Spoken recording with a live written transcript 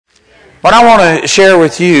What I want to share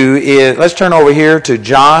with you is, let's turn over here to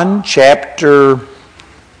John chapter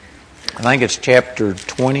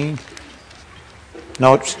 20.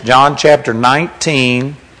 No, it's John chapter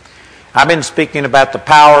 19. I've been speaking about the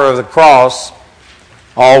power of the cross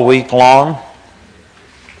all week long.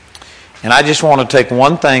 And I just want to take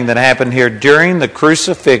one thing that happened here during the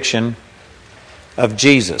crucifixion of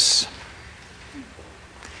Jesus.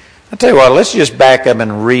 I'll tell you what, let's just back up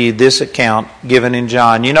and read this account given in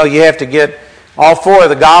John. You know, you have to get all four of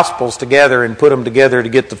the Gospels together and put them together to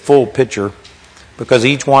get the full picture, because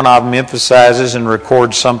each one of them emphasizes and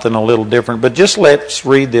records something a little different. But just let's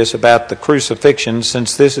read this about the crucifixion,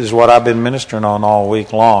 since this is what I've been ministering on all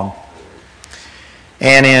week long.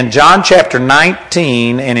 And in John chapter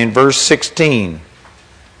 19 and in verse 16,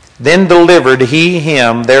 "Then delivered he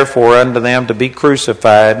him therefore unto them to be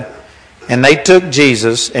crucified. And they took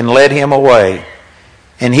Jesus and led him away.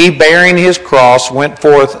 And he, bearing his cross, went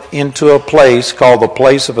forth into a place called the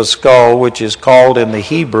place of a skull, which is called in the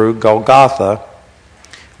Hebrew Golgotha,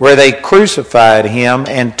 where they crucified him,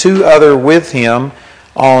 and two other with him,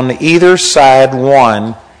 on either side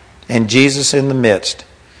one, and Jesus in the midst.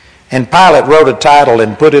 And Pilate wrote a title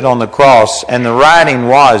and put it on the cross, and the writing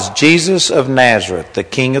was, Jesus of Nazareth, the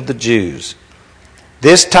King of the Jews.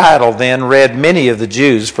 This title then read many of the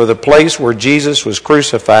Jews, for the place where Jesus was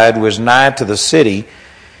crucified was nigh to the city,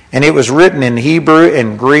 and it was written in Hebrew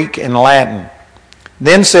and Greek and Latin.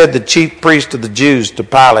 Then said the chief priest of the Jews to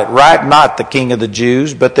Pilate, Write not the King of the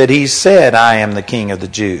Jews, but that he said, I am the King of the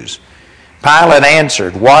Jews. Pilate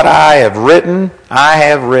answered, What I have written, I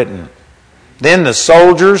have written. Then the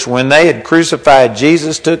soldiers, when they had crucified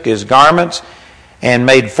Jesus, took his garments and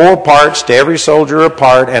made 4 parts, to every soldier a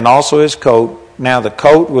part, and also his coat. Now the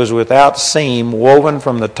coat was without seam, woven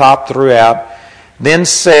from the top throughout. Then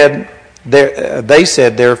they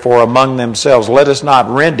said therefore among themselves, Let us not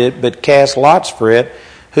rend it, but cast lots for it,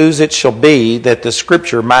 whose it shall be, that the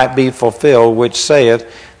scripture might be fulfilled, which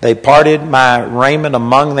saith, They parted my raiment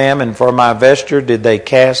among them, and for my vesture did they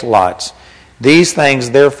cast lots. These things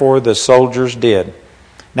therefore the soldiers did.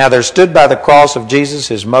 Now there stood by the cross of Jesus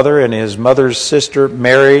his mother and his mother's sister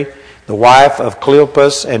Mary, the wife of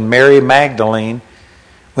Cleopas, and Mary Magdalene.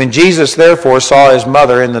 When Jesus therefore saw his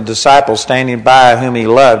mother and the disciple standing by whom he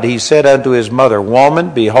loved, he said unto his mother, Woman,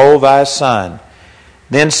 behold thy son.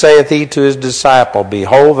 Then saith he to his disciple,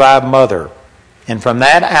 Behold thy mother. And from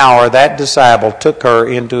that hour that disciple took her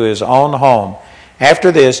into his own home.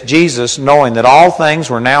 After this, Jesus, knowing that all things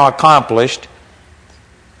were now accomplished,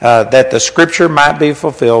 that the scripture might be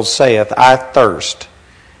fulfilled, saith, I thirst.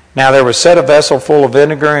 Now there was set a vessel full of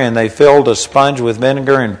vinegar, and they filled a sponge with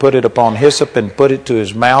vinegar, and put it upon hyssop, and put it to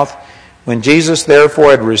his mouth. When Jesus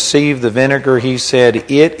therefore had received the vinegar, he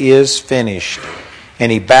said, It is finished.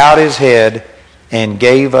 And he bowed his head and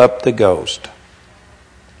gave up the ghost.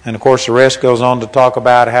 And of course the rest goes on to talk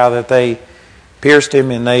about how that they pierced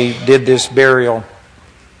him and they did this burial.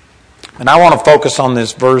 And I want to focus on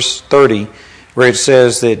this verse 30, where it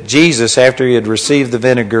says that Jesus, after he had received the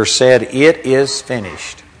vinegar, said, It is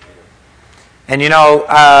finished. And you know,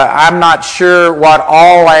 I'm not sure what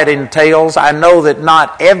all that entails. I know that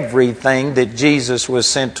not everything that Jesus was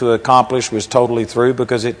sent to accomplish was totally through,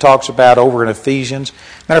 because it talks about over in Ephesians.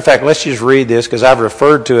 Matter of fact, let's just read this, because I've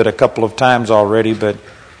referred to it a couple of times already, but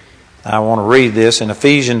I want to read this in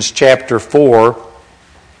Ephesians chapter 4.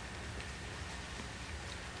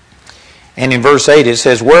 And in verse 8 it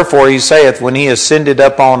says, Wherefore he saith, When he ascended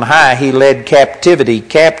up on high, he led captivity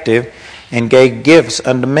captive, and gave gifts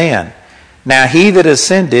unto men. Now he that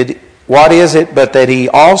ascended, what is it but that he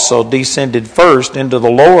also descended first into the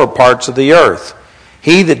lower parts of the earth?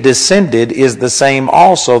 He that descended is the same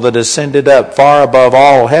also that ascended up far above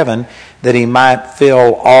all heaven, that he might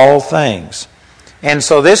fill all things. And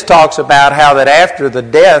so this talks about how that after the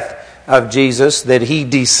death of Jesus, that he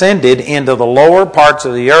descended into the lower parts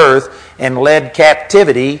of the earth and led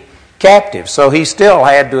captivity captive. So he still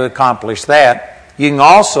had to accomplish that. You can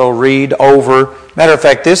also read over, matter of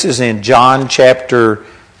fact, this is in John chapter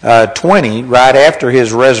 20, right after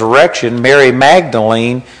his resurrection. Mary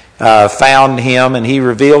Magdalene found him, and he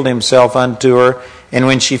revealed himself unto her. And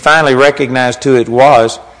when she finally recognized who it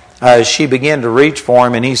was, she began to reach for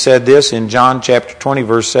him, and he said this in John chapter 20,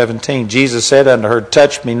 verse 17. Jesus said unto her,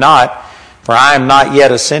 Touch me not, for I am not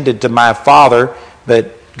yet ascended to my Father,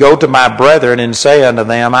 but go to my brethren and say unto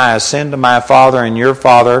them, I ascend to my Father and your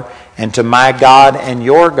Father, and to my God and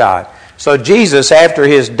your God. So Jesus, after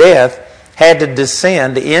his death, had to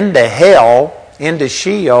descend into hell, into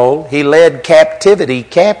Sheol. He led captivity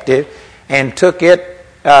captive and took it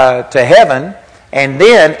to heaven. And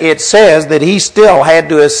then it says that he still had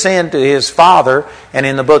to ascend to his Father. And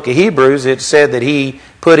in the book of Hebrews, it said that he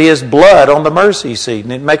put his blood on the mercy seat.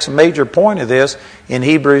 And it makes a major point of this in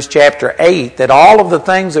Hebrews chapter 8, that all of the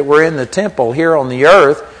things that were in the temple here on the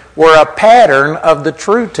earth were a pattern of the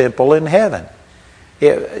true temple in heaven.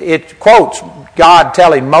 It quotes God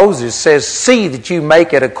telling Moses, says, see that you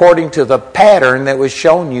make it according to the pattern that was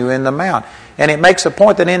shown you in the mount. And it makes a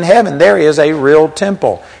point that in heaven there is a real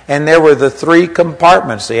temple. And there were the three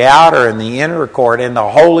compartments, the outer and the inner court and the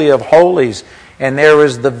Holy of Holies. And there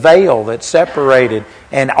was the veil that separated.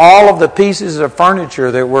 And all of the pieces of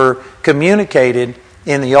furniture that were communicated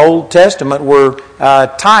in the Old Testament were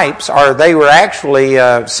types, or they were actually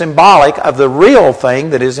symbolic of the real thing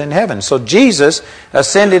that is in heaven. So Jesus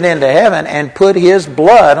ascended into heaven and put his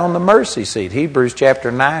blood on the mercy seat. Hebrews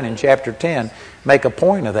chapter 9 and chapter 10 make a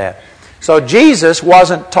point of that. So Jesus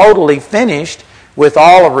wasn't totally finished with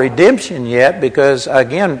all of redemption yet, because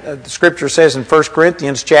again, the Scripture says in 1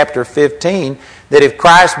 Corinthians chapter 15 that if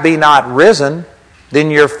Christ be not risen, then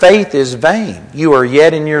your faith is vain. You are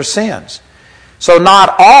yet in your sins. So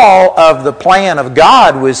not all of the plan of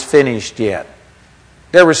God was finished yet.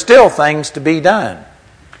 There were still things to be done.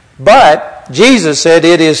 But Jesus said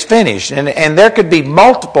it is finished. And there could be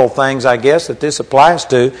multiple things, I guess, that this applies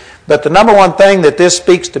to. But the number one thing that this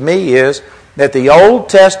speaks to me is that the Old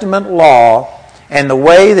Testament law and the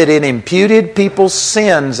way that it imputed people's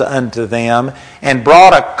sins unto them and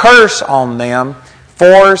brought a curse on them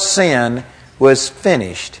for sin was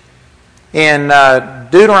finished. In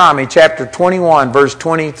Deuteronomy chapter 21, verse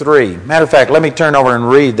 23. Matter of fact, let me turn over and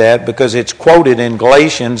read that because it's quoted in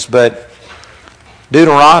Galatians, but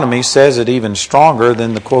Deuteronomy says it even stronger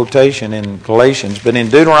than the quotation in Galatians. But in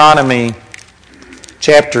Deuteronomy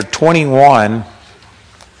chapter 21,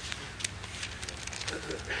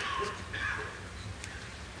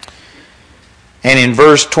 and in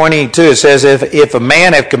verse 22 it says, If a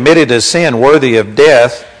man have committed a sin worthy of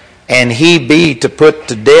death, and he be to put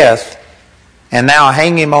to death, and thou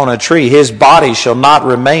hang him on a tree, his body shall not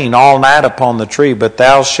remain all night upon the tree, but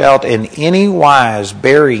thou shalt in any wise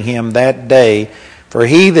bury him that day. For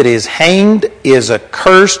he that is hanged is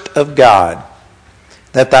accursed of God,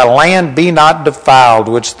 that thy land be not defiled,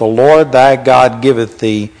 which the Lord thy God giveth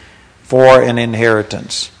thee for an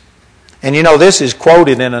inheritance. And you know, this is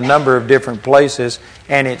quoted in a number of different places,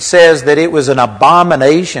 and it says that it was an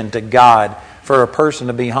abomination to God for a person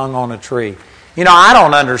to be hung on a tree. You know, I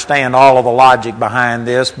don't understand all of the logic behind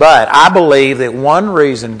this, but I believe that one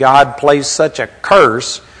reason God placed such a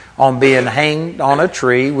curse on being hanged on a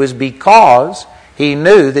tree was because he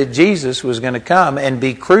knew that Jesus was going to come and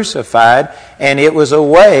be crucified, and it was a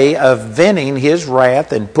way of venting his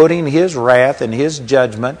wrath and putting his wrath and his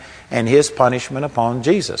judgment and his punishment upon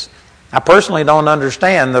Jesus. I personally don't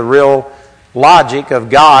understand the real logic of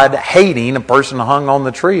God hating a person hung on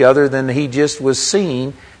the tree, other than he just was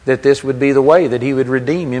seeing that this would be the way that he would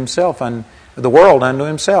redeem himself and the world unto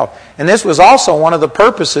himself. And this was also one of the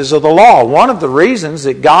purposes of the law. One of the reasons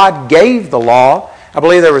that God gave the law, I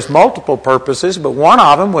believe there was multiple purposes, but one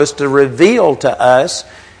of them was to reveal to us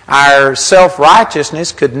our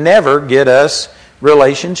self-righteousness could never get us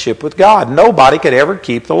relationship with God. Nobody could ever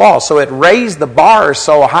keep the law. So it raised the bar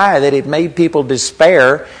so high that it made people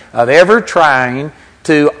despair of ever trying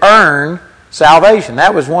to earn salvation.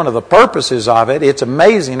 That was one of the purposes of it. It's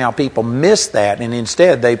amazing how people miss that, and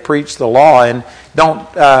instead they preach the law and don't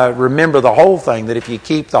remember the whole thing, that if you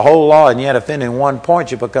keep the whole law and yet offend in one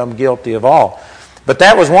point, you become guilty of all. But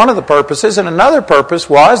that was one of the purposes, and another purpose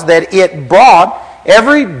was that it brought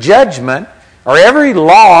every judgment or every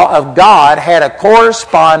law of God had a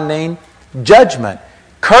corresponding judgment,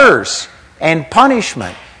 curse, and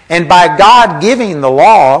punishment. And by God giving the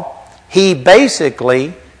law, he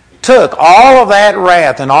basically took all of that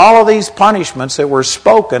wrath and all of these punishments that were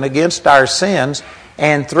spoken against our sins,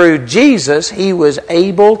 and through Jesus, he was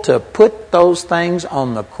able to put those things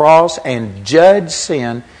on the cross and judge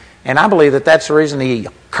sin. And I believe that that's the reason he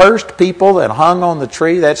cursed people that hung on the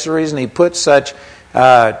tree. That's the reason he put such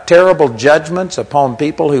terrible judgments upon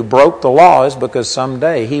people who broke the law, is because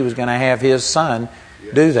someday he was going to have his son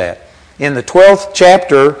do that. In the 12th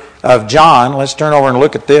chapter of John, let's turn over and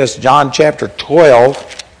look at this. John chapter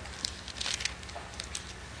 12.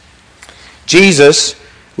 Jesus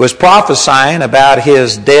was prophesying about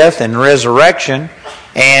his death and resurrection,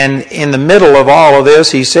 and in the middle of all of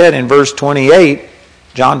this, he said in verse 28,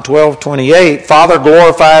 John 12:28, Father,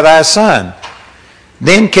 glorify thy Son.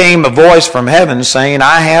 Then came a voice from heaven saying,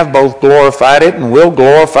 I have both glorified it and will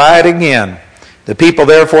glorify it again. The people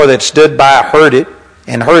therefore that stood by heard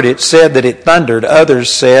it, said that it thundered.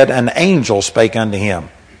 Others said, an angel spake unto him.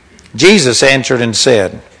 Jesus answered and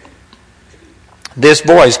said, This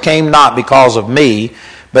voice came not because of me,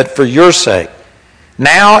 but for your sake.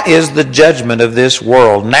 Now is the judgment of this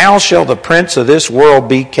world. Now shall the prince of this world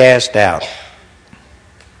be cast out.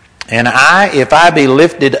 And I, if I be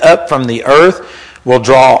lifted up from the earth, will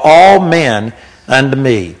draw all men unto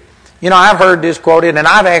me. You know, I've heard this quoted, and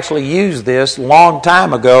I've actually used this a long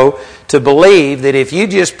time ago to believe that if you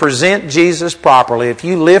just present Jesus properly, if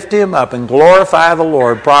you lift Him up and glorify the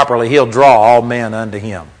Lord properly, He'll draw all men unto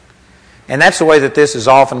Him. And that's the way that this is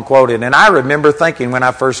often quoted. And I remember thinking when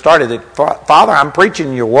I first started that, Father, I'm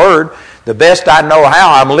preaching your word the best I know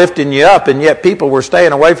how. I'm lifting you up, and yet people were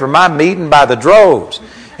staying away from my meeting by the droves.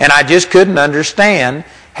 And I just couldn't understand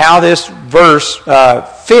how this verse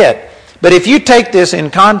fit. But if you take this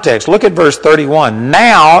in context, look at verse 31.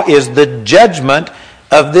 Now is the judgment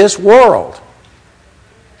of this world.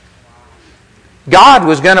 God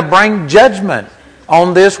was going to bring judgment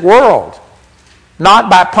on this world.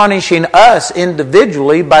 Not by punishing us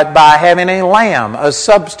individually, but by having a lamb, a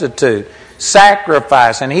substitute,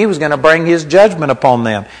 sacrifice. And He was going to bring His judgment upon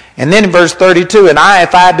them. And then in verse 32, And I,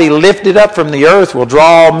 if I be lifted up from the earth, will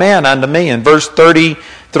draw all men unto me. In verse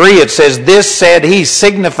 33, it says, This said He,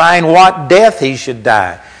 signifying what death He should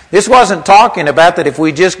die. This wasn't talking about that if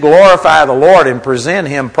we just glorify the Lord and present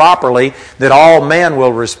Him properly, that all men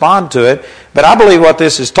will respond to it. But I believe what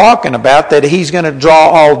this is talking about, that He's going to draw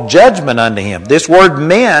all judgment unto Him. This word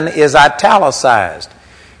men is italicized.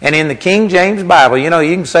 And in the King James Bible, you know,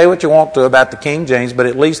 you can say what you want to about the King James, but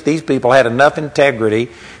at least these people had enough integrity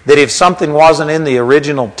that if something wasn't in the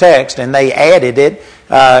original text and they added it,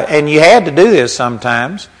 and you had to do this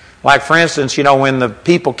sometimes. Like, for instance, you know, when the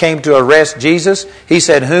people came to arrest Jesus, He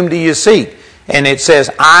said, Whom do you seek? And it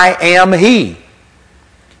says, I am He.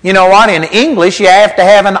 You know what? In English, you have to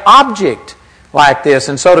have an object like this.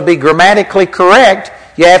 And so to be grammatically correct,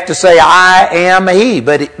 you have to say, I am He.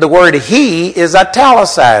 But the word He is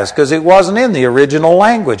italicized because it wasn't in the original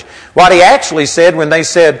language. What He actually said when He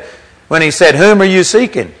said, Whom are you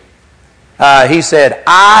seeking? He said,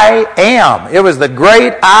 I am. It was the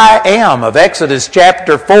great I am of Exodus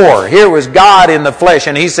chapter 4. Here was God in the flesh,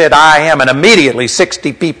 and He said, I am. And immediately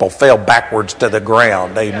 60 people fell backwards to the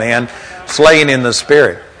ground. Amen. Slain in the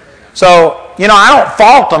Spirit. So, you know, I don't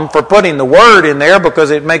fault them for putting the word in there because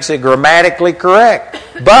it makes it grammatically correct.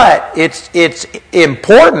 But it's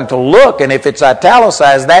important to look, and if it's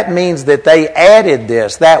italicized, that means that they added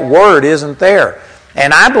this. That word isn't there.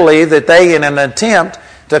 And I believe that they, in an attempt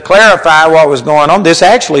to clarify what was going on, this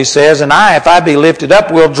actually says, And I, if I be lifted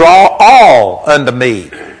up, will draw all unto me,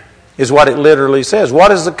 is what it literally says. What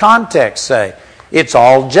does the context say? It's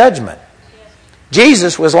all judgment.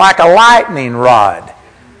 Jesus was like a lightning rod.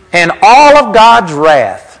 And all of God's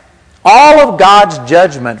wrath, all of God's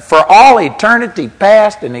judgment for all eternity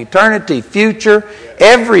past and eternity future,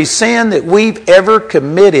 every sin that we've ever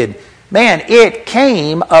committed, man, it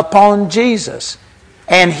came upon Jesus.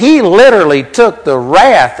 And He literally took the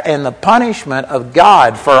wrath and the punishment of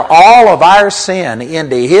God for all of our sin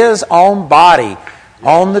into His own body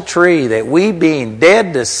on the tree, that we, being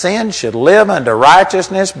dead to sin, should live unto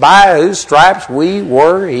righteousness, by whose stripes we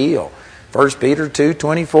were healed. 1 Peter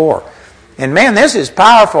 2:24. And man, this is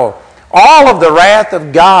powerful. All of the wrath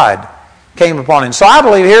of God came upon Him. So I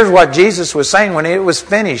believe here's what Jesus was saying when it was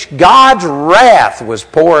finished. God's wrath was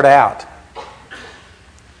poured out.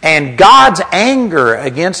 And God's anger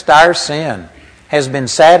against our sin has been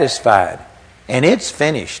satisfied. And it's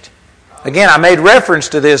finished. Again, I made reference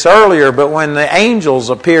to this earlier, but when the angels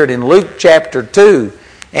appeared in Luke chapter 2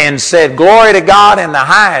 and said, Glory to God in the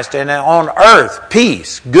highest, and on earth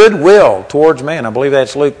peace, goodwill towards men. I believe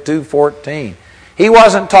that's Luke 2:14. He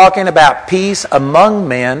wasn't talking about peace among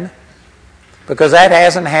men, because that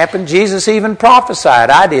hasn't happened. Jesus even prophesied,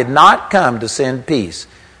 I did not come to send peace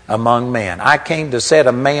among men. I came to set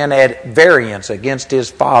a man at variance against his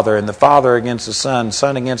father, and the father against the son,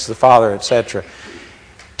 son against the father, etc.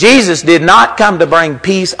 Jesus did not come to bring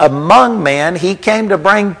peace among men. He came to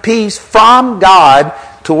bring peace from God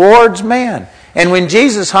towards men. And when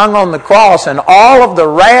Jesus hung on the cross and all of the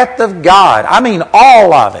wrath of God, I mean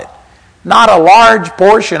all of it, not a large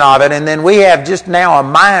portion of it, and then we have just now a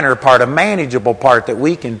minor part, a manageable part that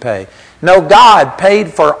we can pay. No, God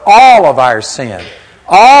paid for all of our sin,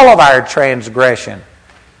 all of our transgression.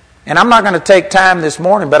 And I'm not going to take time this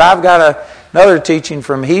morning, but I've got another teaching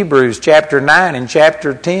from Hebrews chapter 9 and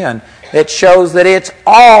chapter 10 that shows that it's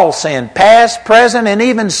all sin, past, present, and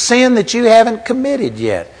even sin that you haven't committed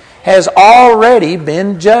yet, has already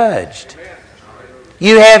been judged.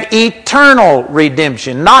 You have eternal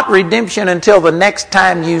redemption, not redemption until the next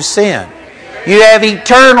time you sin. You have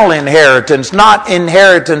eternal inheritance, not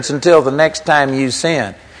inheritance until the next time you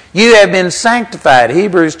sin. You have been sanctified.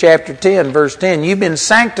 Hebrews chapter 10, verse 10. You've been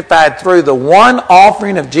sanctified through the one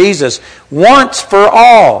offering of Jesus once for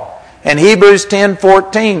all. And Hebrews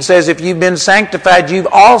 10:14 says if you've been sanctified, you've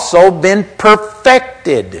also been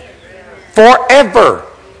perfected forever.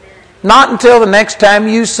 Not until the next time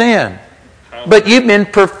you sin. But you've been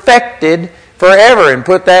perfected forever. And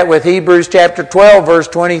put that with Hebrews chapter 12, verse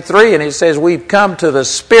 23. And it says we've come to the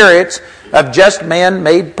spirits of just men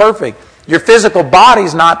made perfect. Your physical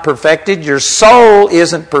body's not perfected. Your soul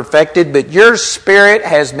isn't perfected. But your spirit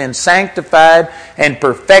has been sanctified and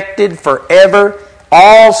perfected forever.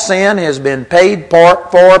 All sin has been paid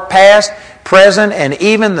for, past, present, and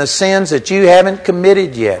even the sins that you haven't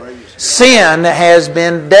committed yet. Sin has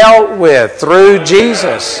been dealt with through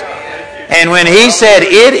Jesus. And when He said,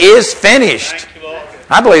 it is finished,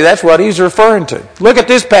 I believe that's what He's referring to. Look at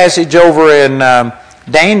this passage over in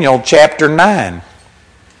Daniel chapter 9.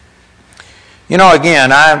 You know,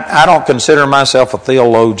 again, I don't consider myself a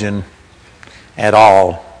theologian at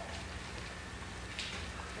all.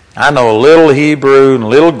 I know a little Hebrew and a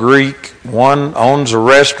little Greek. One owns a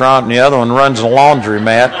restaurant and the other one runs a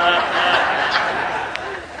laundromat.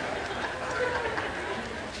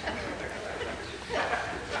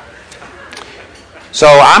 So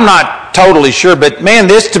I'm not totally sure, but man,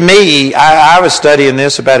 this to me, I was studying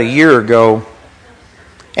this about a year ago,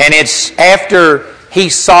 and it's after he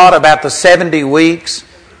sought about the 70 weeks,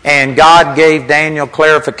 and God gave Daniel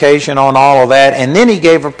clarification on all of that, and then He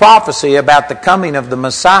gave a prophecy about the coming of the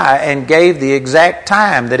Messiah and gave the exact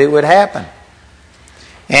time that it would happen.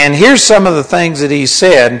 And here's some of the things that he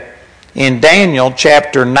said in Daniel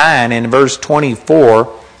chapter 9 in verse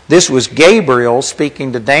 24. This was Gabriel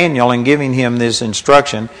speaking to Daniel and giving him this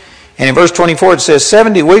instruction. And in verse 24 it says,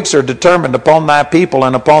 70 weeks are determined upon thy people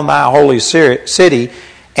and upon thy holy city,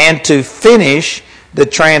 and to finish the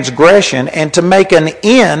transgression, and to make an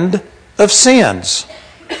end of sins,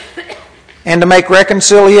 and to make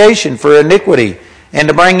reconciliation for iniquity, and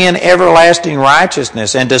to bring in everlasting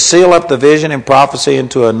righteousness, and to seal up the vision and prophecy, and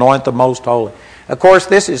to anoint the most holy. Of course,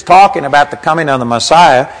 this is talking about the coming of the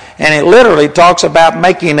Messiah, and it literally talks about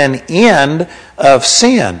making an end of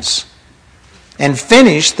sins and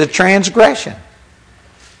finish the transgression.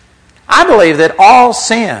 I believe that all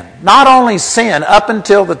sin, not only sin up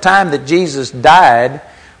until the time that Jesus died,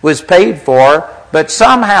 was paid for, but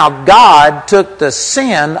somehow God took the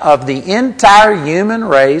sin of the entire human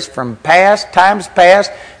race from times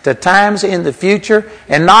past to times in the future,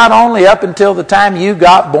 and not only up until the time you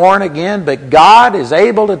got born again, but God is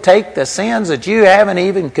able to take the sins that you haven't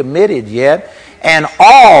even committed yet, and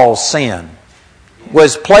all sin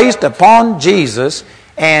was placed upon Jesus.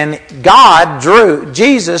 And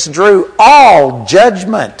Jesus drew all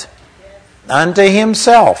judgment unto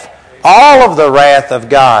Himself. All of the wrath of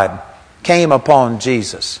God came upon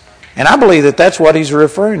Jesus. And I believe that that's what He's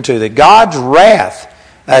referring to, that God's wrath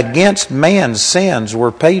against man's sins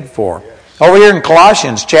were paid for. Over here in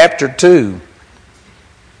Colossians chapter 2.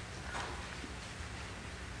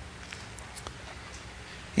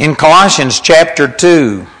 In Colossians chapter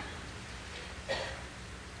 2.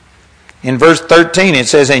 In verse 13 it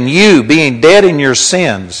says, and you, being dead in your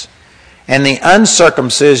sins, and the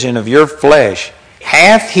uncircumcision of your flesh,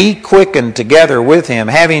 hath He quickened together with Him,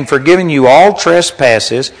 having forgiven you all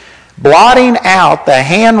trespasses, blotting out the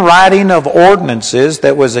handwriting of ordinances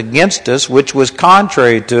that was against us, which was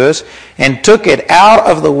contrary to us, and took it out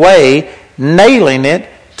of the way, nailing it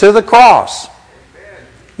to the cross.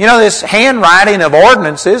 You know, this handwriting of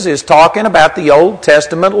ordinances is talking about the Old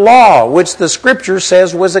Testament law, which the Scripture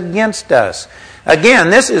says was against us. Again,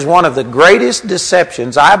 this is one of the greatest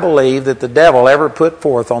deceptions, I believe, that the devil ever put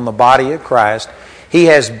forth on the body of Christ. He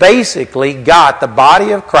has basically got the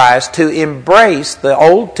body of Christ to embrace the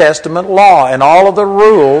Old Testament law and all of the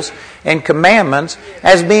rules and commandments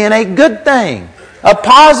as being a good thing. A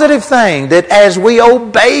positive thing, that as we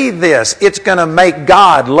obey this, it's going to make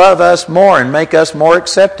God love us more and make us more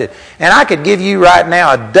accepted. And I could give you right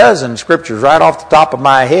now a dozen scriptures right off the top of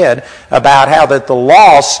my head about how that the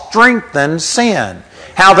law strengthens sin.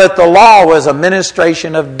 How that the law was a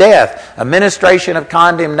ministration of death, a ministration of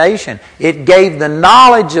condemnation. It gave the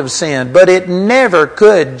knowledge of sin, but it never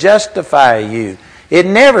could justify you. It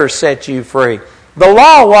never set you free. The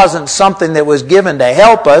law wasn't something that was given to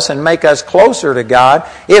help us and make us closer to God.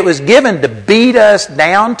 It was given to beat us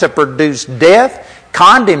down, to produce death.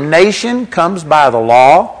 Condemnation comes by the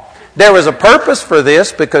law. There was a purpose for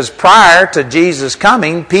this, because prior to Jesus'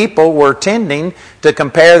 coming, people were tending to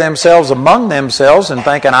compare themselves among themselves and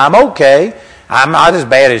thinking, I'm okay. I'm not as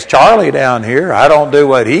bad as Charlie down here. I don't do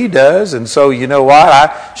what he does. And so you know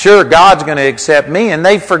what? Sure, God's going to accept me. And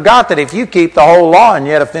they forgot that if you keep the whole law and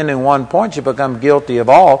yet offend in one point, you become guilty of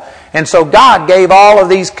all. And so God gave all of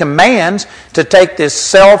these commands to take this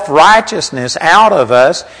self-righteousness out of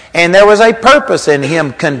us. And there was a purpose in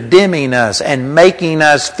Him condemning us and making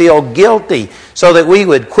us feel guilty so that we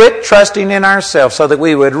would quit trusting in ourselves, so that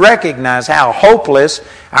we would recognize how hopeless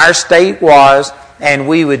our state was, and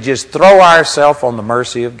we would just throw ourselves on the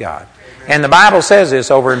mercy of God. And the Bible says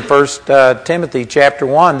this over in 1 Timothy chapter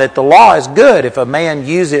 1, that the law is good if a man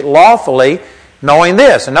use it lawfully, knowing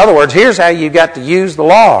this. In other words, here's how you got to use the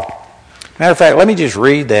law. Matter of fact, let me just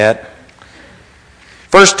read that.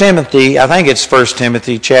 1 Timothy, I think it's 1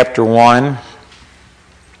 Timothy chapter 1.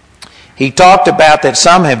 He talked about that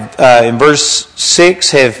some have, in verse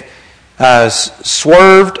 6, have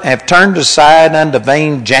swerved, have turned aside unto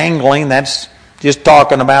vain jangling. That's just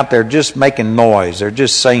talking about they're just making noise. They're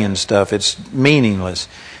just saying stuff. It's meaningless.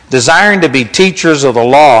 Desiring to be teachers of the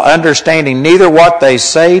law, understanding neither what they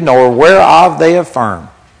say nor whereof they affirm.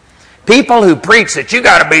 People who preach that you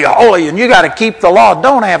got to be holy and you got to keep the law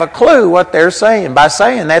don't have a clue what they're saying. By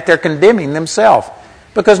saying that, they're condemning themselves,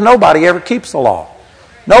 because nobody ever keeps the law.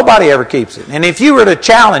 Nobody ever keeps it. And if you were to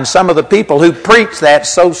challenge some of the people who preach that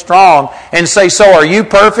so strong and say, so are you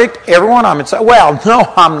perfect? Every one of them would say, well,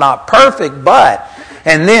 no, I'm not perfect, but.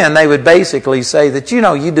 And then they would basically say that,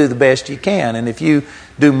 you do the best you can. And if you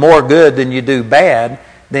do more good than you do bad,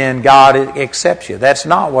 then God accepts you. That's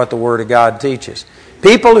not what the Word of God teaches.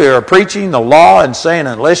 People who are preaching the law and saying,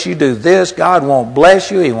 unless you do this, God won't bless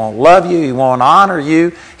you, He won't love you, He won't honor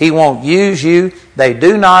you, He won't use you. They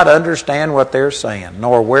do not understand what they're saying,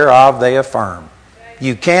 nor whereof they affirm.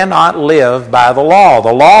 You cannot live by the law.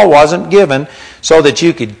 The law wasn't given so that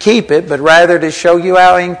you could keep it, but rather to show you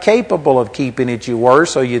how incapable of keeping it you were,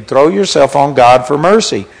 so you'd throw yourself on God for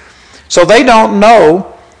mercy. So they don't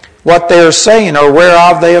know what they're saying or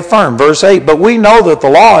whereof they affirm. Verse 8, but we know that the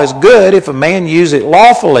law is good if a man use it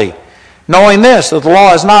lawfully, knowing this, that the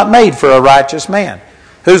law is not made for a righteous man.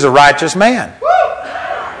 Who's a righteous man?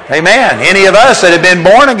 Amen. Any of us that have been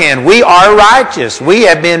born again, we are righteous. We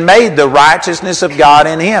have been made the righteousness of God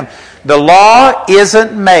in Him. The law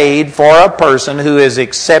isn't made for a person who has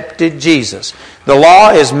accepted Jesus. The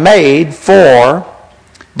law is made for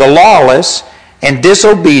the lawless and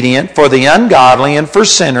disobedient, for the ungodly and for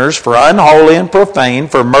sinners, for unholy and profane,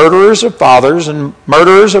 for murderers of fathers and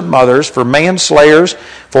murderers of mothers, for manslayers,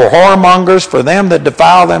 for whoremongers, for them that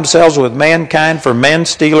defile themselves with mankind, for men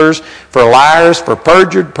stealers, for liars, for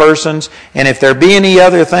perjured persons, and if there be any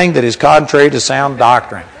other thing that is contrary to sound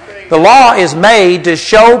doctrine. The law is made to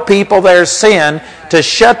show people their sin, to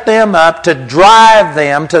shut them up, to drive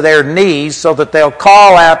them to their knees so that they'll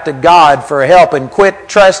call out to God for help and quit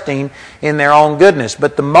trusting in their own goodness.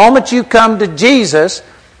 But the moment you come to Jesus,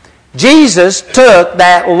 Jesus took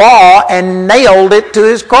that law and nailed it to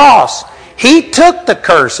His cross. He took the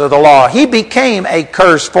curse of the law. He became a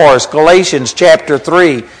curse for us. Galatians chapter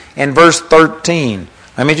 3 and verse 13.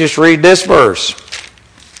 Let me just read this verse.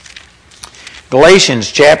 Galatians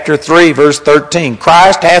chapter 3 verse 13.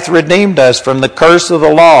 Christ hath redeemed us from the curse of the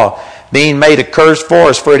law, being made a curse for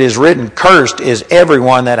us, for it is written, cursed is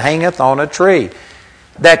everyone that hangeth on a tree.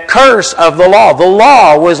 That curse of the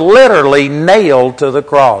law was literally nailed to the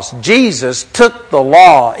cross. Jesus took the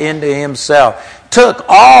law into Himself, took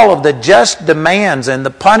all of the just demands and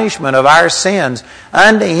the punishment of our sins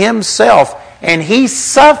unto Himself, and He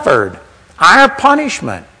suffered our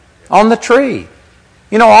punishment on the tree.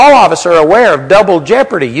 All of us are aware of double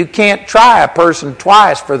jeopardy. You can't try a person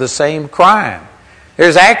twice for the same crime.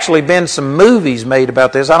 There's actually been some movies made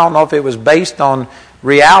about this. I don't know if it was based on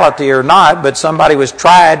reality or not, but somebody was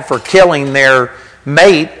tried for killing their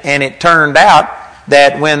mate, and it turned out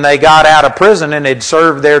that when they got out of prison and had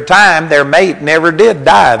served their time, their mate never did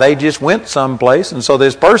die. They just went someplace, and so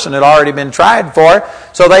this person had already been tried for it,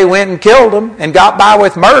 so they went and killed them and got by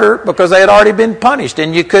with murder because they had already been punished,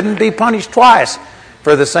 and you couldn't be punished twice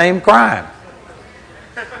for the same crime.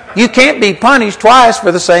 You can't be punished twice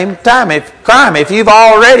for the same crime. If you've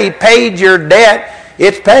already paid your debt,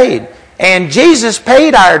 it's paid. And Jesus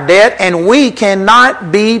paid our debt, and we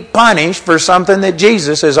cannot be punished for something that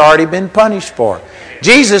Jesus has already been punished for.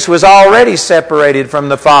 Jesus was already separated from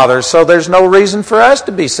the Father, so there's no reason for us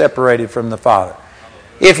to be separated from the Father.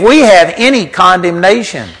 If we have any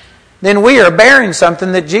condemnation, then we are bearing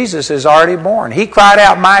something that Jesus has already borne. He cried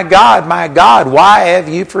out, my God, why have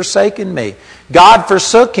you forsaken me? God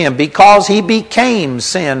forsook Him because He became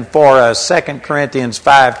sin for us, 2 Corinthians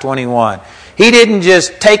 5:21. He didn't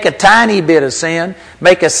just take a tiny bit of sin,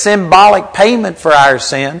 make a symbolic payment for our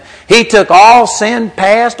sin. He took all sin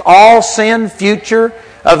past, all sin future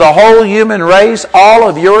of the whole human race, all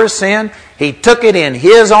of your sin. He took it in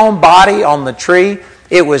His own body on the tree.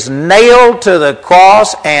 It was nailed to the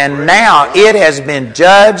cross, and now it has been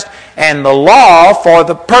judged, and the law for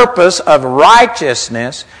the purpose of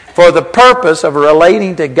righteousness, for the purpose of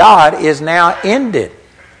relating to God, is now ended.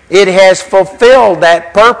 It has fulfilled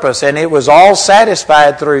that purpose, and it was all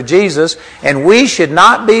satisfied through Jesus, and we should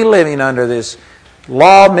not be living under this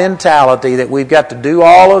law mentality that we've got to do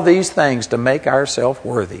all of these things to make ourselves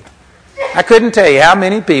worthy. I couldn't tell you how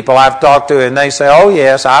many people I've talked to, and they say, oh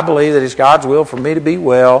yes, I believe that it's God's will for me to be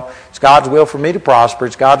well, it's God's will for me to prosper,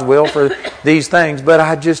 it's God's will for these things, but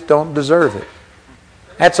I just don't deserve it.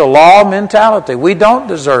 That's a law mentality. We don't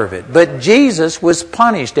deserve it. But Jesus was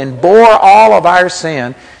punished and bore all of our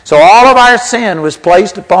sin. So all of our sin was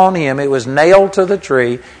placed upon Him. It was nailed to the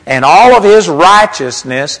tree. And all of His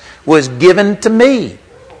righteousness was given to me.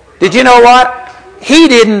 Did you know what? He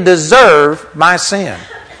didn't deserve my sin.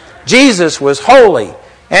 Jesus was holy.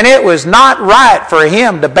 And it was not right for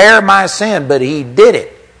Him to bear my sin, but He did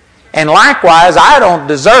it. And likewise, I don't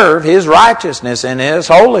deserve His righteousness and His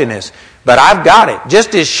holiness. But I've got it.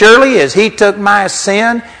 Just as surely as He took my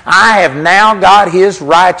sin, I have now got His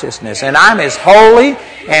righteousness. And I'm as holy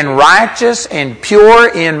and righteous and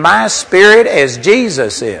pure in my spirit as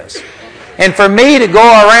Jesus is. And for me to go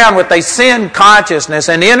around with a sin consciousness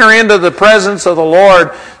and enter into the presence of the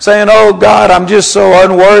Lord saying, oh God, I'm just so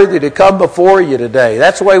unworthy to come before you today.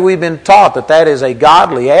 That's the way we've been taught, that is a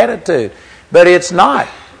godly attitude. But it's not.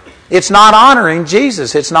 It's not honoring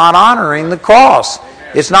Jesus. It's not honoring the cross.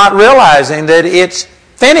 It's not realizing that it's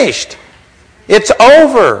finished. It's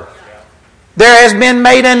over. There has been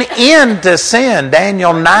made an end to sin,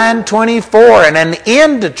 Daniel 9:24, and an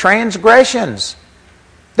end to transgressions.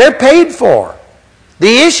 They're paid for.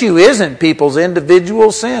 The issue isn't people's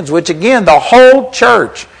individual sins, which again, the whole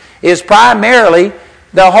church is primarily,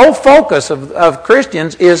 the whole focus of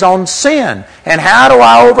Christians is on sin. And how do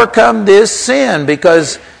I overcome this sin?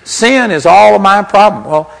 Because sin is all of my problem.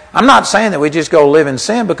 Well, I'm not saying that we just go live in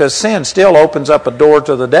sin, because sin still opens up a door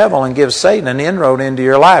to the devil and gives Satan an inroad into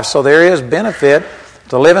your life. So there is benefit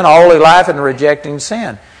to living a holy life and rejecting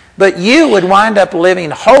sin. But you would wind up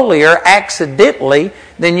living holier accidentally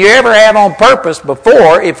than you ever have on purpose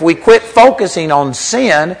before if we quit focusing on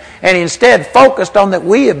sin and instead focused on that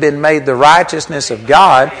we have been made the righteousness of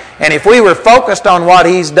God. And if we were focused on what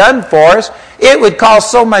He's done for us, it would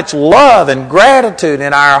cause so much love and gratitude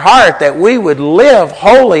in our heart that we would live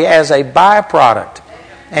holy as a byproduct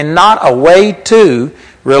and not a way to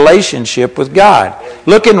relationship with God.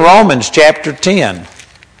 Look in Romans chapter 10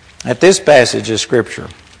 at this passage of Scripture.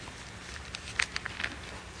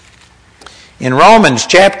 In Romans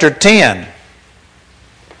chapter 10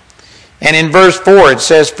 and in verse 4 it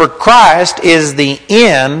says, for Christ is the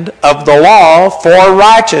end of the law for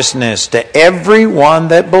righteousness to every one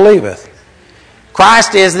that believeth.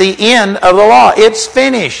 Christ is the end of the law. It's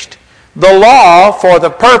finished. The law for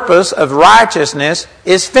the purpose of righteousness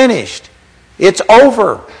is finished. It's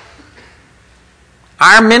over.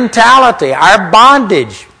 Our mentality, our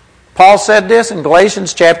bondage. Paul said this in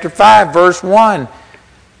Galatians chapter 5, verse 1.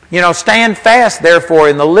 Stand fast, therefore,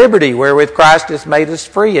 in the liberty wherewith Christ has made us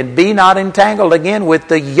free, and be not entangled again with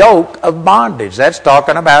the yoke of bondage. That's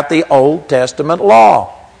talking about the Old Testament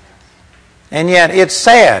law. And yet, it's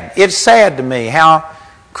sad. It's sad to me how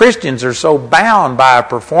Christians are so bound by a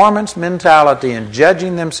performance mentality and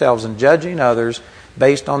judging themselves and judging others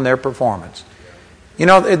based on their performance.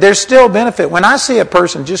 There's still benefit. When I see a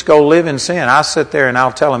person just go live in sin, I sit there and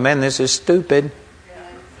I'll tell them, man, this is stupid.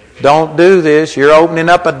 Don't do this. You're opening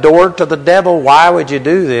up a door to the devil. Why would you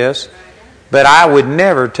do this? But I would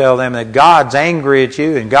never tell them that God's angry at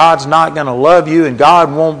you and God's not going to love you and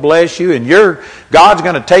God won't bless you and God's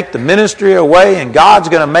going to take the ministry away and God's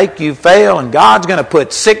going to make you fail and God's going to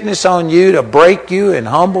put sickness on you to break you and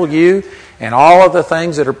humble you and all of the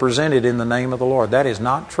things that are presented in the name of the Lord. That is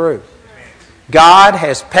not true. God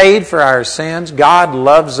has paid for our sins. God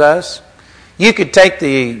loves us. You could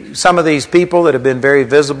take some of these people that have been very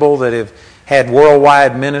visible, that have had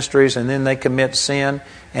worldwide ministries, and then they commit sin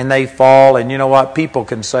and they fall. And you know what? People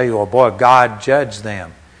can say, oh boy, God judged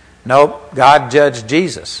them. Nope, God judged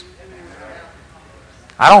Jesus.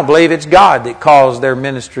 I don't believe it's God that caused their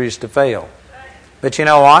ministries to fail. But you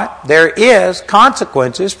know what? There is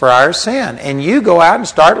consequences for our sin. And you go out and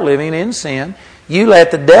start living in sin. You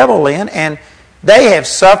let the devil in, and they have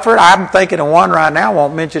suffered. I'm thinking of one right now, I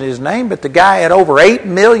won't mention his name, but the guy had over $8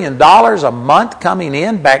 million a month coming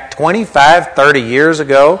in back 25, 30 years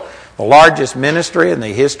ago. the largest ministry in the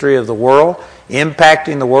history of the world,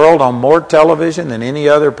 impacting the world on more television than any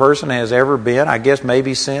other person has ever been, I guess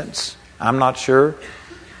maybe since, I'm not sure.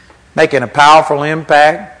 Making a powerful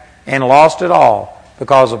impact and lost it all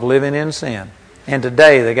because of living in sin. And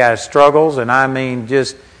today the guy struggles, and I mean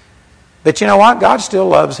just, but you know what? God still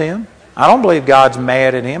loves him. I don't believe God's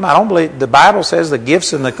mad at him. I don't believe, the Bible says the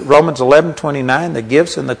gifts in the Romans 11:29, the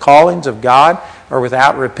gifts and the callings of God are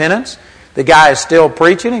without repentance. The guy is still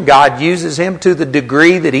preaching, and God uses him to the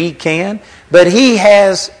degree that he can. But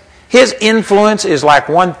his influence is like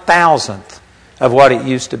 1,000th of what it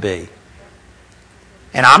used to be.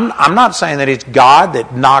 And I'm not saying that it's God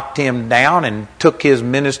that knocked him down and took his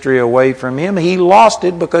ministry away from him. He lost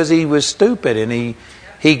it because he was stupid, and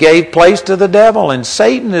he gave place to the devil. And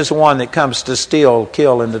Satan is the one that comes to steal,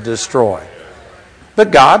 kill, and to destroy.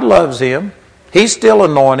 But God loves him. He's still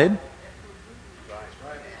anointed.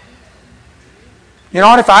 You know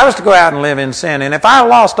what? If I was to go out and live in sin, and if I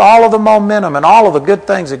lost all of the momentum and all of the good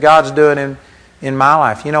things that God's doing in my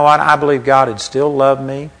life, you know what? I believe God would still love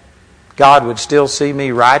me. God would still see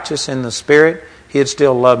me righteous in the Spirit. He'd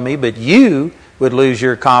still love me. But you would lose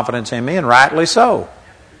your confidence in me, and rightly so.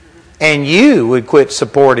 And you would quit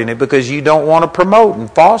supporting it because you don't want to promote and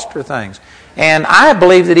foster things. And I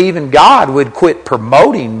believe that even God would quit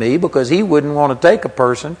promoting me because He wouldn't want to take a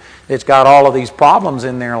person that's got all of these problems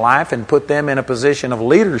in their life and put them in a position of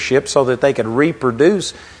leadership so that they could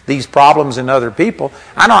reproduce these problems in other people.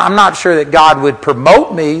 I'm not sure that God would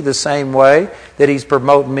promote me the same way that He's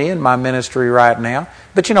promoting me in my ministry right now.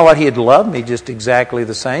 But you know what? He'd love me just exactly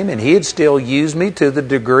the same, and He'd still use me to the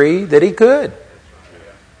degree that He could.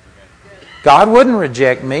 God wouldn't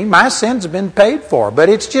reject me. My sins have been paid for. But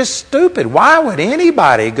it's just stupid. Why would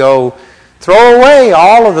anybody go throw away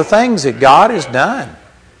all of the things that God has done?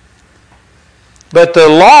 But the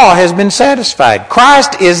law has been satisfied.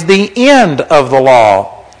 Christ is the end of the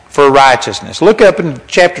law for righteousness. Look up in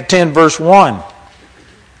chapter 10, verse 1.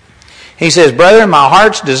 He says, "Brethren, my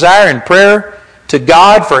heart's desire and prayer to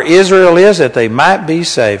God for Israel is that they might be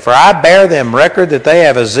saved. For I bear them record that they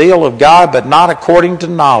have a zeal of God, but not according to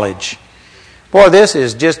knowledge." Boy, this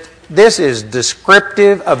is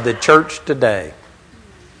descriptive of the church today.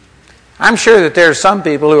 I'm sure that there are some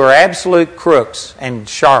people who are absolute crooks and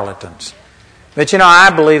charlatans. But you know, I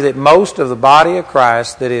believe that most of the body of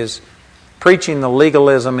Christ that is preaching the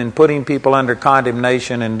legalism and putting people under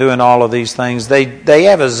condemnation and doing all of these things, they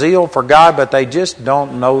have a zeal for God, but they just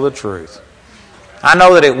don't know the truth. I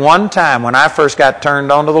know that at one time when I first got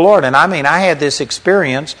turned on to the Lord, and I had this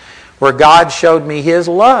experience where God showed me His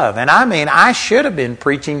love. And I should have been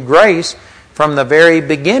preaching grace from the very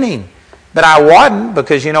beginning. But I wasn't,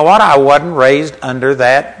 because you know what? I wasn't raised under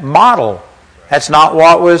that model. That's not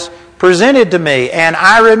what was presented to me. And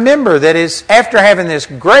I remember that it's after having this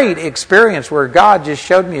great experience where God just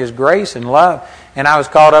showed me His grace and love, and I was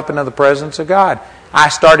caught up into the presence of God, I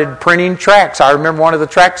started printing tracts. I remember one of the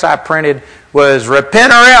tracts I printed was,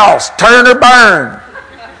 "Repent or else, turn or burn."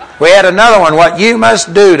 We had another one, "What you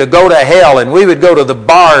must do to go to hell," and we would go to the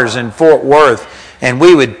bars in Fort Worth and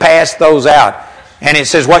we would pass those out. And it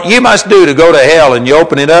says, "What you must do to go to hell," and you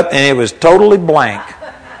open it up and it was totally blank.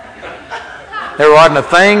 There wasn't a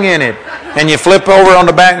thing in it. And you flip over on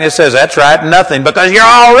the back and it says, "That's right, nothing, because you're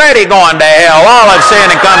already going to hell. All have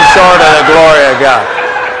sinned and come short of the glory of God."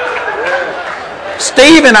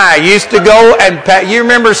 Steve and I used to go and you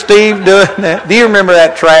remember Steve doing that? Do you remember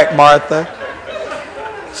that track, Martha?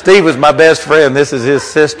 Steve was my best friend. This is his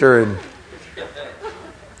sister. And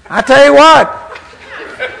I tell you what,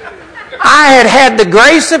 I had the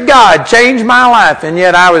grace of God change my life, and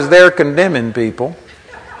yet I was there condemning people.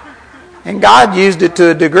 And God used it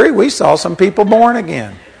to a degree. We saw some people born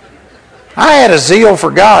again. I had a zeal for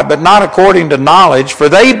God, but not according to knowledge, for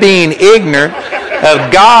they being ignorant of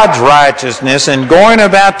God's righteousness and going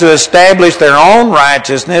about to establish their own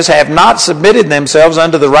righteousness have not submitted themselves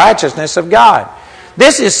unto the righteousness of God.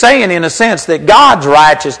 This is saying, in a sense, that God's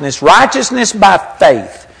righteousness by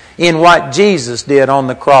faith in what Jesus did on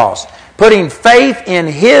the cross, putting faith in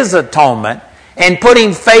His atonement and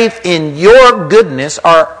putting faith in your goodness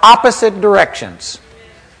are opposite directions.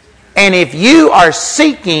 And if you are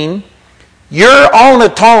seeking your own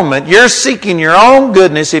atonement, you're seeking your own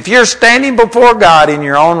goodness, if you're standing before God in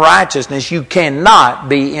your own righteousness, you cannot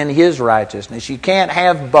be in His righteousness. You can't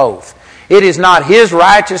have both. It is not His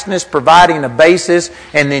righteousness providing a basis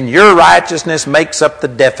and then your righteousness makes up the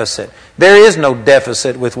deficit. There is no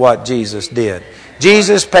deficit with what Jesus did.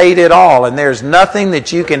 Jesus paid it all, and there's nothing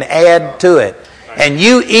that you can add to it. And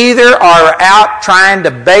you either are out trying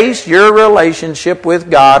to base your relationship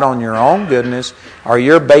with God on your own goodness, or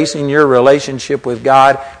you're basing your relationship with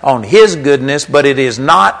God on His goodness, but it is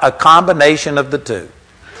not a combination of the two.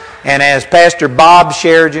 And as Pastor Bob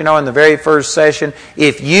shared, in the very first session,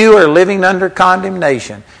 if you are living under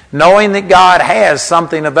condemnation, knowing that God has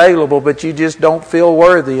something available, but you just don't feel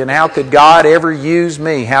worthy, and how could God ever use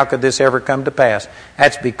me? How could this ever come to pass?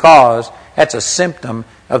 That's because that's a symptom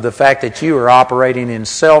of the fact that you are operating in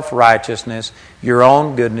self-righteousness, your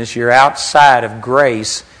own goodness. You're outside of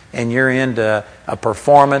grace, and you're into a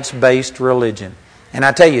performance-based religion. And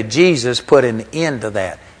I tell you, Jesus put an end to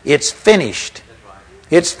that. It's finished.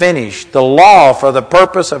 It's finished. The law for the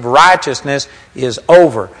purpose of righteousness is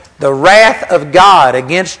over. The wrath of God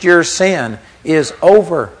against your sin is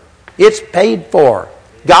over. It's paid for.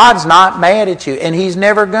 God's not mad at you, and He's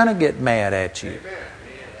never going to get mad at you.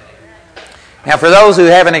 Now, for those who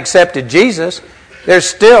haven't accepted Jesus, there's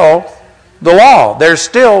still the law. There's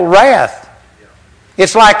still wrath.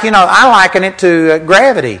 It's like, I liken it to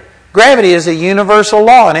gravity. Gravity is a universal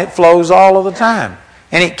law, and it flows all of the time.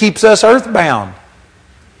 And it keeps us earthbound.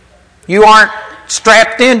 You aren't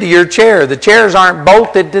strapped into your chair. The chairs aren't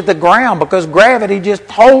bolted to the ground because gravity just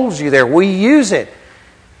holds you there. We use it.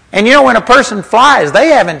 And when a person flies, they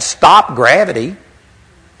haven't stopped gravity.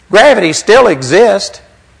 Gravity still exists.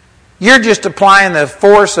 You're just applying the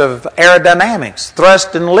force of aerodynamics,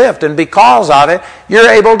 thrust and lift, and because of it, you're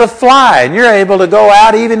able to fly, and you're able to go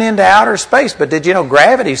out even into outer space. But did you know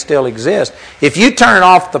gravity still exists? If you turn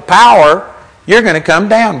off the power, you're going to come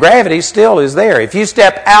down. Gravity still is there. If you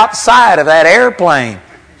step outside of that airplane,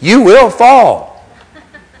 you will fall.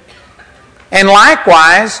 And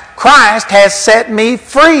likewise, Christ has set me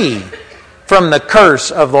free from the curse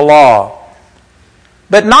of the law.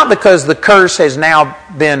 But not because the curse has now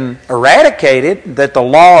been eradicated, that the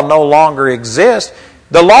law no longer exists.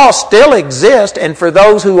 The law still exists, and for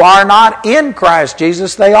those who are not in Christ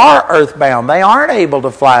Jesus, they are earthbound. They aren't able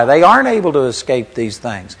to fly. They aren't able to escape these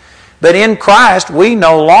things. But in Christ, we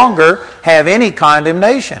no longer have any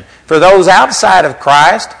condemnation. For those outside of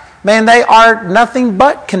Christ, man, they are nothing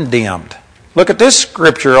but condemned. Look at this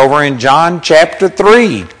scripture over in John chapter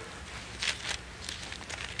 3.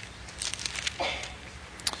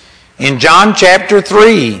 In John chapter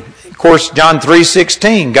 3, of course, John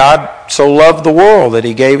 3:16, God so loved the world that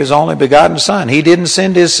He gave His only begotten Son. He didn't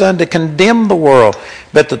send His Son to condemn the world,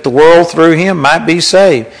 but that the world through Him might be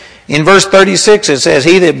saved. In verse 36 it says,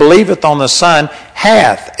 He that believeth on the Son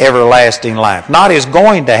hath everlasting life. Not is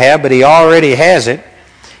going to have, but he already has it.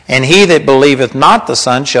 And he that believeth not the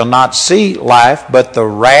Son shall not see life, but the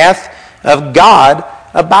wrath of God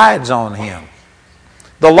abides on him.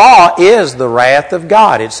 The law is the wrath of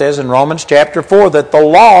God. It says in Romans chapter 4 that the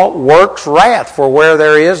law works wrath, for where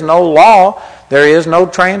there is no law, there is no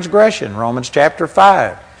transgression. Romans chapter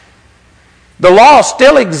 5. The law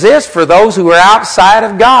still exists for those who are outside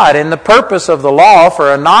of God, and the purpose of the law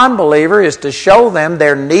for a non-believer is to show them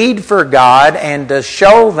their need for God and to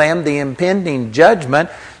show them the impending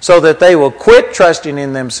judgment so that they will quit trusting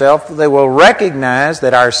in themselves. They will recognize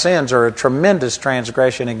that our sins are a tremendous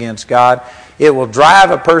transgression against God. It will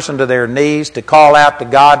drive a person to their knees to call out to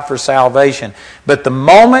God for salvation. But the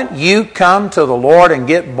moment you come to the Lord and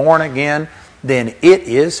get born again, then it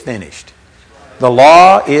is finished. The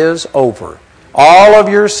law is over. All of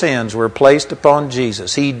your sins were placed upon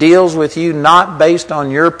Jesus. He deals with you not based on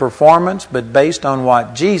your performance, but based on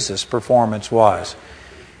what Jesus' performance was.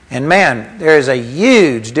 And man, there is a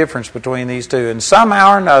huge difference between these two. And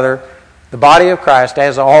somehow or another, the body of Christ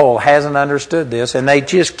as a whole hasn't understood this, and they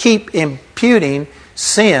just keep imputing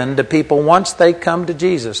sin to people once they come to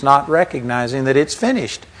Jesus, not recognizing that it's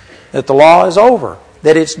finished, that the law is over,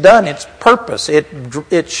 that it's done its purpose.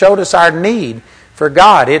 It showed us our need for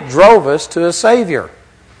God. It drove us to a Savior.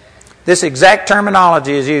 This exact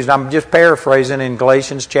terminology is used. I'm just paraphrasing in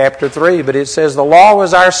Galatians chapter 3, but it says the law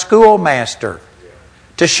was our schoolmaster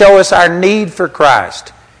to show us our need for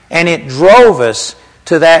Christ. And it drove us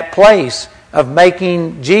to that place of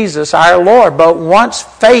making Jesus our Lord. But once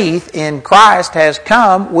faith in Christ has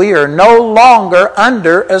come, we are no longer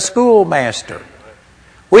under a schoolmaster.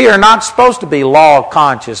 We are not supposed to be law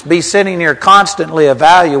conscious, be sitting here constantly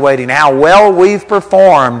evaluating how well we've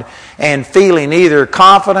performed and feeling either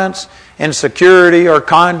confidence and security or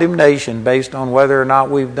condemnation based on whether or not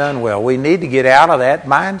we've done well. We need to get out of that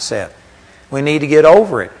mindset. We need to get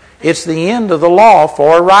over it. It's the end of the law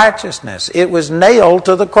for righteousness. It was nailed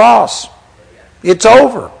to the cross. It's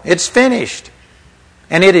over. It's finished.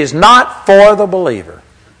 And it is not for the believer.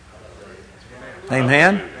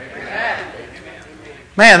 Amen?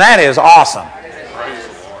 Man, that is awesome.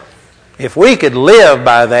 If we could live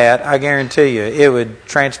by that, I guarantee you, it would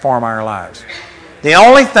transform our lives. The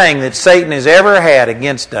only thing that Satan has ever had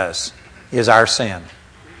against us is our sin.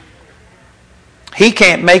 He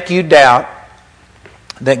can't make you doubt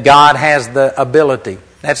that God has the ability.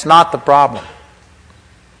 That's not the problem.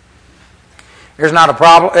 There's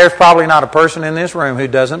probably not a person in this room who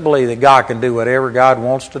doesn't believe that God can do whatever God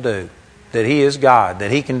wants to do. That He is God,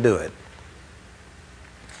 that He can do it.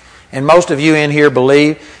 And most of you in here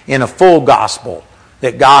believe in a full gospel,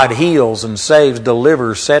 that God heals and saves,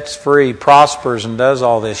 delivers, sets free, prospers, and does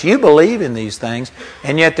all this. You believe in these things,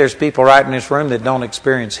 and yet there's people right in this room that don't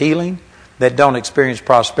experience healing, that don't experience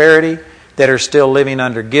prosperity, that are still living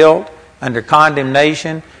under guilt, under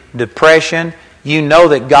condemnation, depression. You know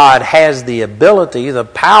that God has the ability, the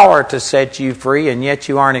power to set you free, and yet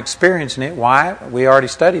you aren't experiencing it. Why? We already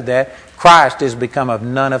studied that. Christ has become of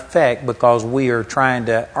none effect because we are trying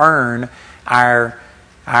to earn our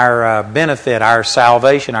benefit, our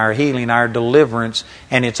salvation, our healing, our deliverance,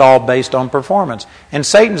 and it's all based on performance. And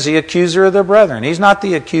Satan's the accuser of the brethren. He's not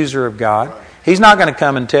the accuser of God. He's not going to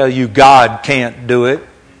come and tell you God can't do it,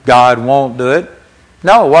 God won't do it.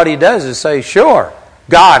 No, what he does is say, sure,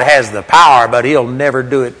 God has the power, but He'll never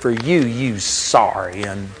do it for you, you sorry,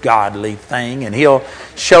 ungodly thing. And He'll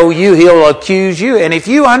show you, He'll accuse you. And if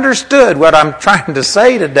you understood what I'm trying to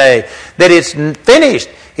say today, that it's finished,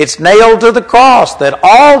 it's nailed to the cross, that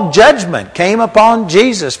all judgment came upon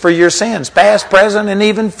Jesus for your sins, past, present, and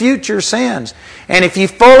even future sins. And if you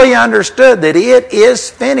fully understood that it is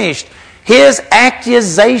finished, His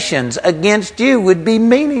accusations against you would be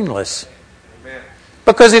meaningless.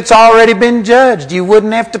 Because it's already been judged. You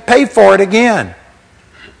wouldn't have to pay for it again.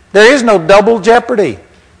 There is no double jeopardy.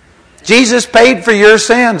 Jesus paid for your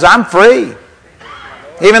sins. I'm free.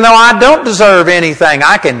 Even though I don't deserve anything,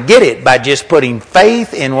 I can get it by just putting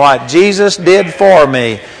faith in what Jesus did for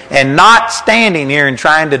me and not standing here and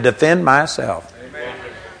trying to defend myself.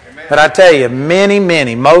 But I tell you,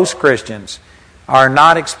 most Christians are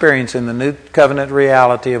not experiencing the new covenant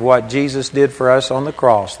reality of what Jesus did for us on the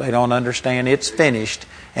cross. They don't understand it's finished,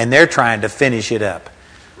 and they're trying to finish it up.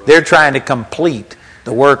 They're trying to complete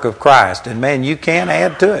the work of Christ. And man, you can't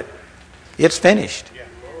add to it. It's finished.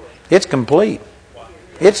 It's complete.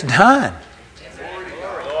 It's done.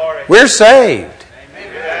 We're saved.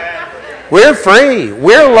 We're free.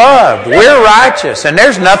 We're loved. We're righteous. And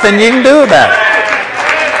there's nothing you can do about it.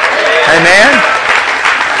 Amen?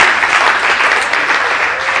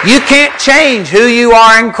 You can't change who you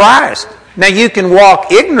are in Christ. Now you can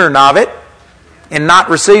walk ignorant of it and not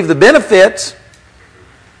receive the benefits,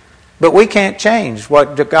 but we can't change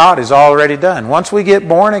what God has already done. Once we get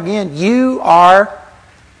born again, you are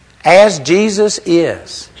as Jesus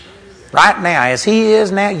is. Right now, as He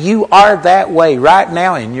is now, you are that way right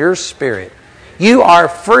now in your spirit. You are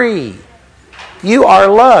free. You are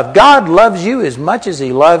loved. God loves you as much as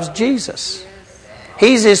He loves Jesus.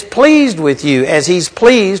 He's as pleased with you as He's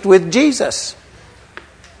pleased with Jesus.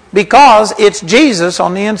 Because it's Jesus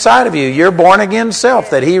on the inside of you. Your born again self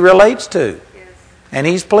that He relates to. And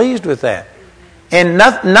He's pleased with that. And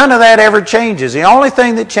none of that ever changes. The only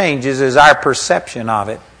thing that changes is our perception of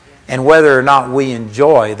it and whether or not we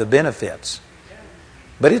enjoy the benefits.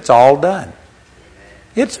 But it's all done.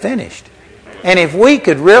 It's finished. And if we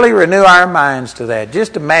could really renew our minds to that,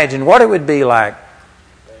 just imagine what it would be like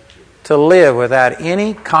to live without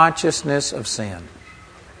any consciousness of sin.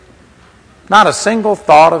 Not a single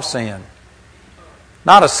thought of sin.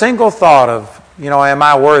 Not a single thought of, am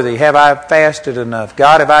I worthy? Have I fasted enough?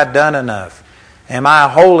 God, have I done enough? Am I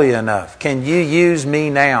holy enough? Can you use me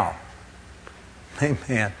now?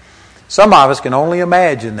 Amen. Some of us can only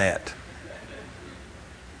imagine that.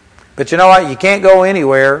 But you know what? You can't go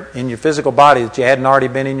anywhere in your physical body that you hadn't already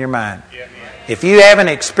been in your mind. If you haven't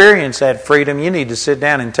experienced that freedom, you need to sit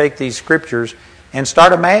down and take these scriptures and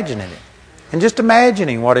start imagining it. And just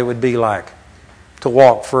imagining what it would be like to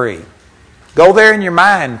walk free. Go there in your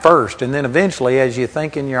mind first, and then eventually as you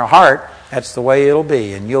think in your heart, that's the way it'll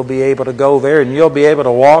be. And you'll be able to go there and you'll be able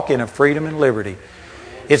to walk in a freedom and liberty.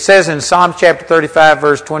 It says in Psalm chapter 35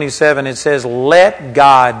 verse 27, it says, "Let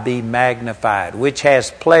God be magnified, which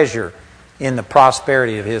has pleasure in the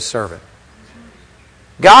prosperity of His servant."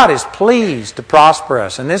 God is pleased to prosper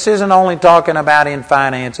us. And this isn't only talking about in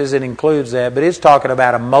finances, it includes that, but it's talking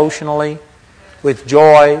about emotionally, with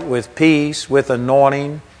joy, with peace, with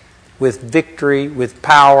anointing, with victory, with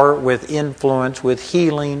power, with influence, with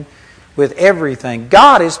healing, with everything.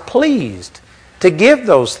 God is pleased to give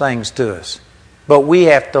those things to us. But we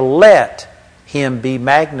have to let Him be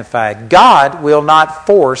magnified. God will not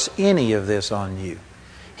force any of this on you.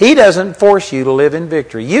 He doesn't force you to live in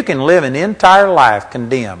victory. You can live an entire life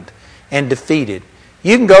condemned and defeated.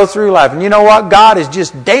 You can go through life, and you know what? God is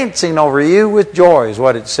just dancing over you with joy, is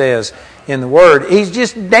what it says in the Word. He's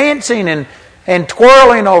just dancing and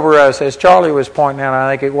twirling over us, as Charlie was pointing out,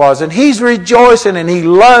 I think it was. And He's rejoicing, and He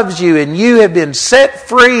loves you, and you have been set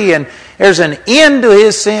free, and there's an end to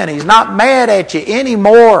His sin. He's not mad at you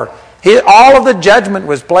anymore. All of the judgment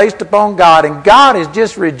was placed upon God, and God is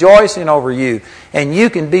just rejoicing over you. And you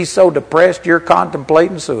can be so depressed you're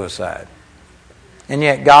contemplating suicide. And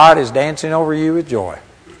yet God is dancing over you with joy.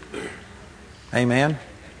 Amen?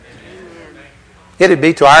 It'd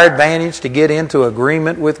be to our advantage to get into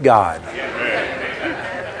agreement with God.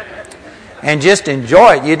 And just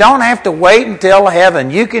enjoy it. You don't have to wait until heaven.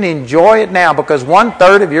 You can enjoy it now, because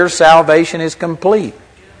 1/3 of your salvation is complete.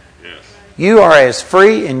 You are as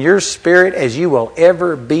free in your spirit as you will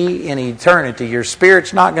ever be in eternity. Your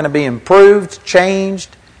spirit's not going to be improved,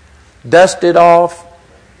 changed, dusted off,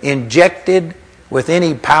 injected with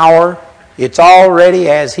any power. It's already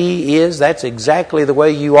as He is. That's exactly the way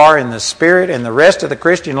you are in the Spirit. And the rest of the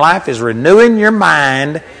Christian life is renewing your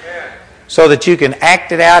mind so that you can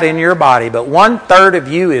act it out in your body. But 1/3 of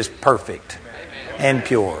you is perfect and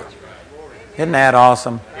pure. Isn't that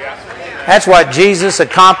awesome? That's what Jesus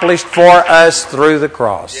accomplished for us through the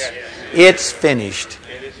cross. It's finished.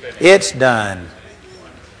 It's done.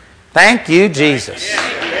 Thank you, Jesus.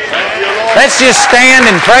 Let's just stand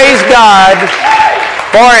and praise God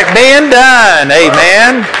for it being done.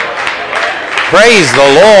 Amen. Praise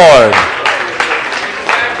the Lord.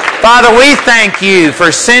 Father, we thank You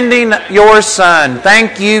for sending Your Son.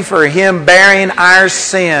 Thank You for Him bearing our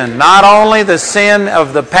sin. Not only the sin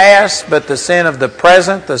of the past, but the sin of the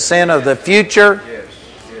present, the sin of the future.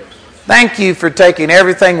 Thank You for taking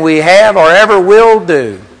everything we have or ever will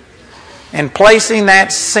do and placing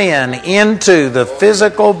that sin into the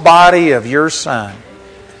physical body of Your Son.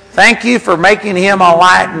 Thank You for making Him a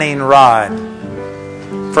lightning rod,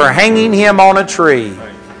 for hanging Him on a tree,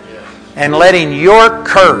 and letting Your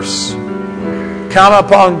curse come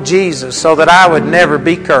upon Jesus so that I would never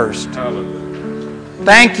be cursed.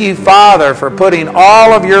 Thank You, Father, for putting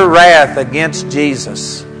all of Your wrath against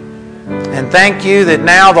Jesus. And thank You that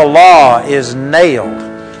now the law is nailed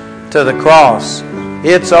to the cross.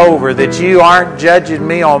 It's over, that You aren't judging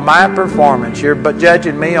me on my performance. You're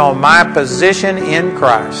judging me on my position in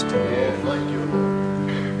Christ.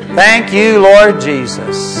 Thank You, Lord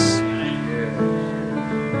Jesus.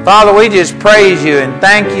 Father, we just praise You and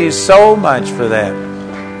thank You so much for that.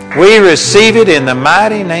 We receive it in the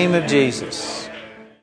mighty name of Jesus.